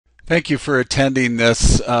Thank you for attending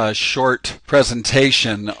this short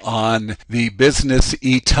presentation on the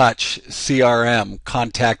BusinessETouchCRM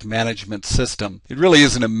contact management system. It really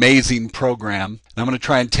is an amazing program. I'm going to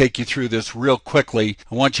try and take you through this real quickly.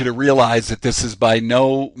 I want you to realize that this is by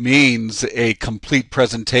no means a complete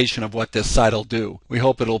presentation of what this site will do. We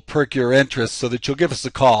hope it'll perk your interest so that you'll give us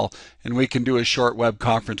a call and we can do a short web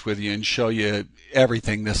conference with you and show you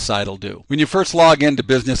everything this site will do. When you first log into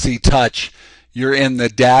BusinessETouch, you're in the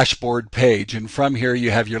dashboard page, and from here you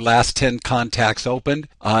have your last 10 contacts opened,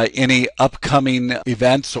 any upcoming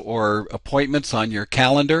events or appointments on your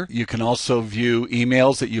calendar. You can also view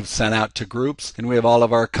emails that you've sent out to groups, and we have all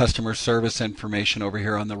of our customer service information over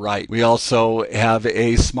here on the right. We also have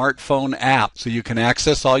a smartphone app, so you can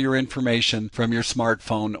access all your information from your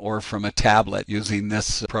smartphone or from a tablet using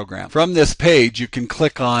this program. From this page, you can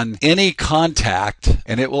click on any contact,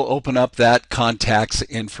 and it will open up that contact's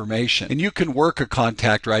information. And you can work a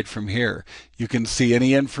contact right from here. You can see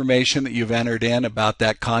any information that you've entered in about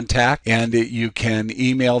that contact, and you can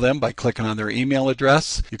email them by clicking on their email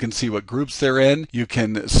address. You can see what groups they're in. You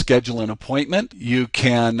can schedule an appointment. You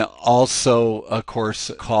can also, of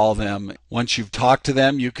course, call them. Once you've talked to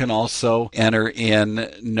them, you can also enter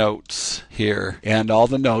in notes here, and all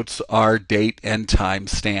the notes are date and time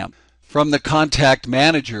stamped. From the contact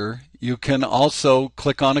manager, you can also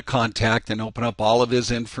click on a contact and open up all of his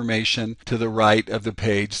information to the right of the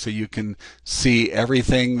page so you can see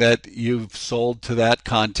everything that you've sold to that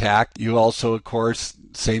contact. You also, of course,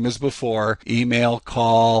 same as before, email,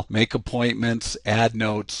 call, make appointments, add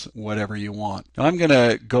notes, whatever you want. Now I'm going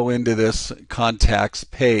to go into this contacts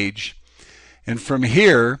page. And from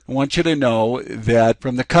here, I want you to know that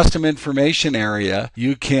from the custom information area,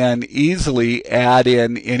 you can easily add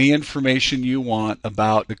in any information you want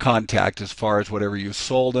about the contact as far as whatever you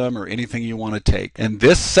sold them or anything you want to take. And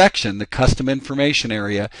this section, the custom information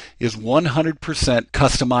area, is 100%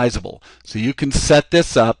 customizable. So you can set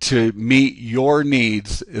this up to meet your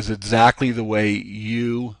needs is exactly the way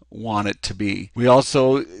you want it to be. We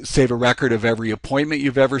also save a record of every appointment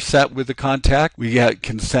you've ever set with the contact. We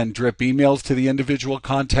can send drip emails to the individual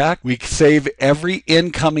contact. We save every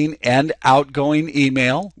incoming and outgoing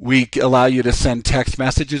email. We allow you to send text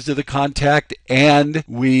messages to the contact, and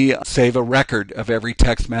we save a record of every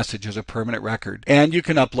text message as a permanent record. And you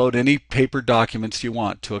can upload any paper documents you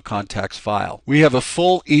want to a contact's file. We have a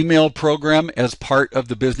full email program as part of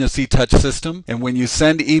the BusinessETouch system, and when you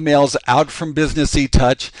send emails out from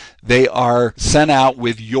BusinessETouch, they are sent out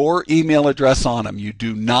with your email address on them. You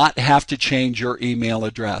do not have to change your email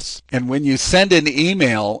address. And when you send an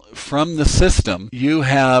email from the system, you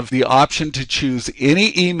have the option to choose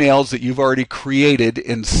any emails that you've already created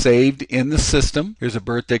and saved in the system. Here's a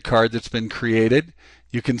birthday card that's been created.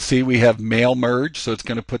 You can see we have mail merge, so it's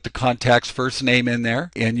going to put the contact's first name in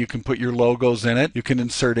there, and you can put your logos in it. You can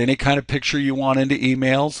insert any kind of picture you want into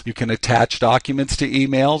emails. You can attach documents to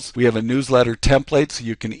emails. We have a newsletter template, so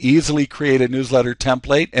you can easily create a newsletter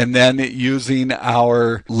template, and then using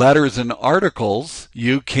our letters and articles,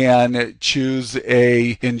 you can choose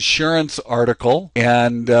a insurance article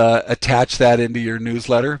and attach that into your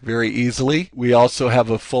newsletter very easily. We also have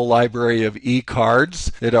a full library of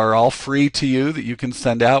e-cards that are all free to you that you can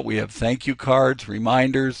send out. We have thank you cards,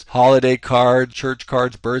 reminders, holiday cards, church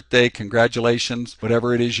cards, birthday, congratulations,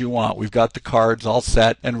 whatever it is you want. We've got the cards all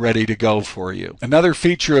set and ready to go for you. Another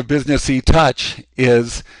feature of BusinessETouch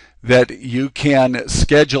is that you can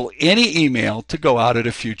schedule any email to go out at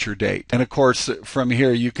a future date. And of course, from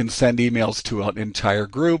here you can send emails to an entire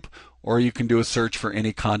group, or you can do a search for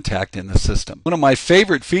any contact in the system. One of my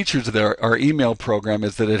favorite features of our email program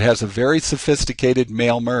is that it has a very sophisticated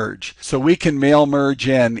mail merge. So we can mail merge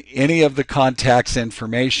in any of the contact's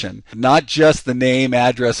information, not just the name,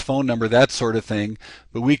 address, phone number, that sort of thing,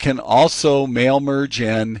 but we can also mail merge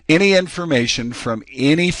in any information from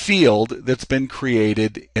any field that's been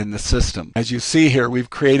created in the system. As you see here, we've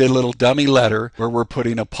created a little dummy letter where we're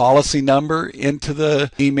putting a policy number into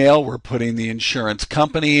the email, we're putting the insurance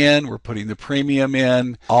company in, we're putting the premium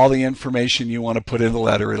in, all the information you want to put in the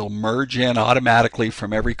letter. It'll merge in automatically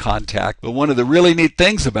from every contact. But one of the really neat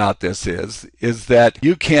things about this is that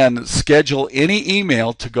you can schedule any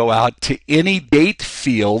email to go out to any date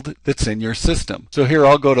field that's in your system. So here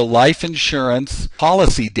I'll go to life insurance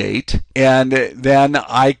policy date, and then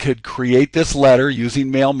I could create this letter using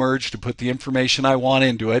mail merge to put the information I want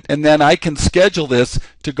into it, and then I can schedule this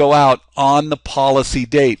to go out on the policy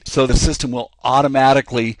date. So the system will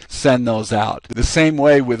automatically send those out. The same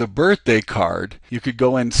way with a birthday card, you could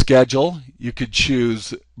go in schedule, you could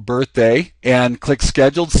choose birthday and click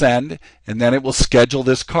scheduled send, and then it will schedule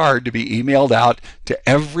this card to be emailed out to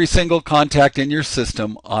every single contact in your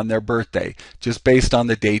system on their birthday, just based on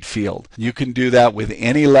the date field. You can do that with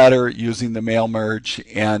any letter using the mail merge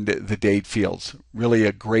and the date fields. Really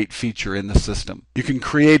a great feature in the system. You can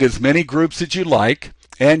create as many groups as you like.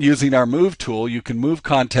 And using our Move tool, you can move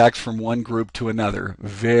contacts from one group to another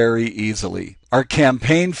very easily. Our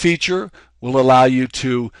campaign feature will allow you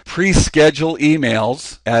to pre-schedule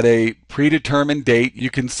emails at a predetermined date.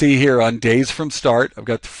 You can see here on days from start, I've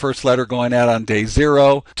got the first letter going out on day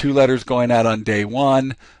 0, 2 letters going out on day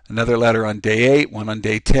 1, another letter on day 8, one on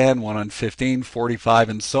day 10, one on 15, 45,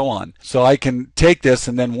 and so on. So I can take this,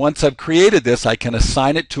 and then once I've created this, I can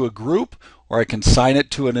assign it to a group, or I can sign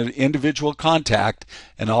it to an individual contact,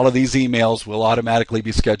 and all of these emails will automatically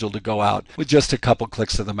be scheduled to go out with just a couple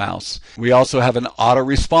clicks of the mouse. We also have an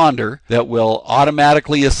autoresponder that will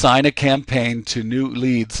automatically assign a campaign to new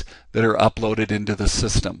leads that are uploaded into the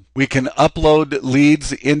system. We can upload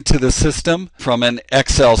leads into the system from an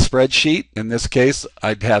Excel spreadsheet. In this case,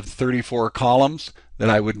 I'd have 34 columns that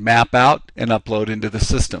I would map out and upload into the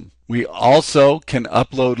system. We also can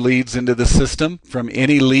upload leads into the system from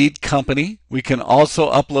any lead company. We can also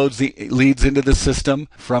upload the leads into the system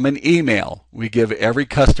from an email. We give every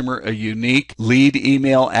customer a unique lead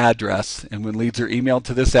email address, and when leads are emailed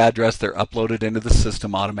to this address, they're uploaded into the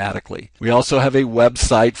system automatically. We also have a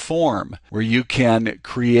website form where you can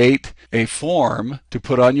create a form to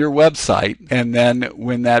put on your website, and then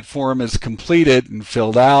when that form is completed and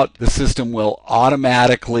filled out, the system will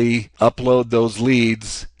automatically upload those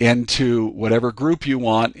leads into whatever group you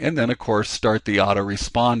want, and then of course start the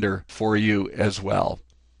autoresponder for you as well.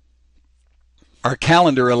 Our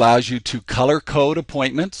calendar allows you to color code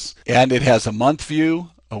appointments, and it has a month view,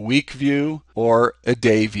 a week view, or a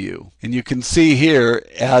day view. And you can see here,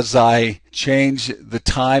 as I change the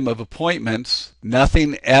time of appointments,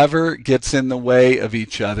 nothing ever gets in the way of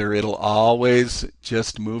each other. It'll always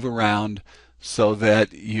just move around so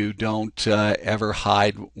that you don't ever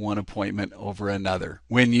hide one appointment over another.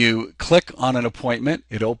 When you click on an appointment,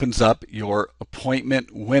 it opens up your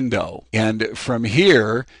appointment window. And from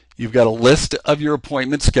here, you've got a list of your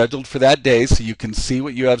appointments scheduled for that day, so you can see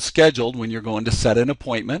what you have scheduled when you're going to set an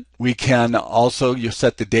appointment. We can also, you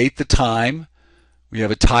set the date, the time. We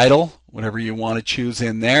have a title, whatever you want to choose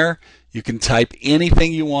in there. You can type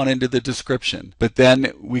anything you want into the description. But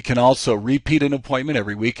then we can also repeat an appointment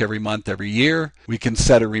every week, every month, every year. We can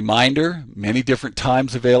set a reminder, many different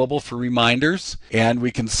times available for reminders. And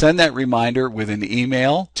we can send that reminder with an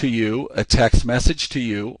email to you, a text message to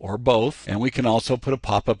you, or both. And we can also put a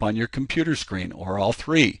pop-up on your computer screen, or all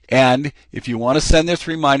three. And if you want to send this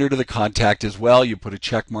reminder to the contact as well, you put a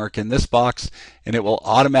check mark in this box, and it will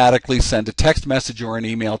automatically send a text message or an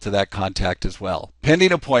email to that contact as well.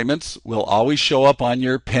 Pending appointments will always show up on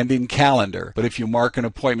your pending calendar, but if you mark an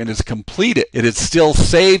appointment as completed, it is still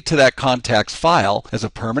saved to that contact's file as a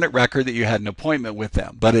permanent record that you had an appointment with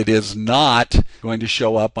them, but it is not going to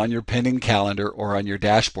show up on your pending calendar or on your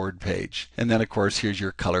dashboard page. And then of course here's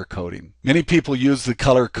your color coding. Many people use the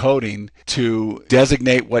color coding to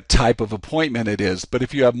designate what type of appointment it is, but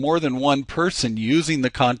if you have more than one person using the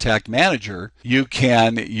contact manager, you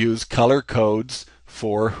can use color codes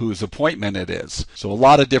for whose appointment it is. So a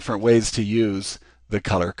lot of different ways to use the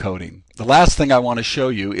color coding. The last thing I want to show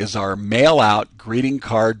you is our mail out greeting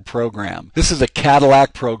card program. This is a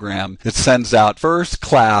Cadillac program that sends out first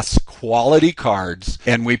class quality cards,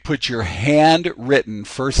 and we put your handwritten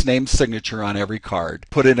first name signature on every card.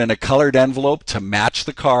 Put it in a colored envelope to match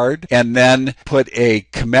the card, and then put a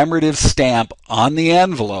commemorative stamp on the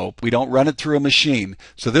envelope. We don't run it through a machine.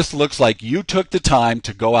 So this looks like you took the time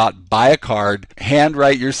to go out, buy a card,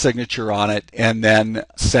 handwrite your signature on it, and then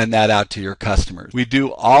send that out to your customers. We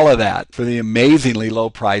do all of that for the amazingly low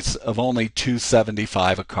price of only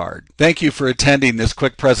 $2.75 a card. Thank you for attending this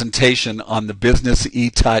quick presentation on the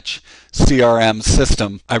BusinessETouchCRM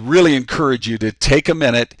system. I really encourage you to take a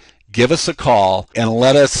minute, give us a call, and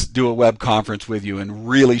let us do a web conference with you and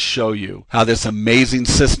really show you how this amazing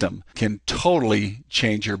system can totally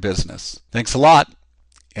change your business. Thanks a lot,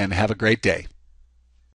 and have a great day.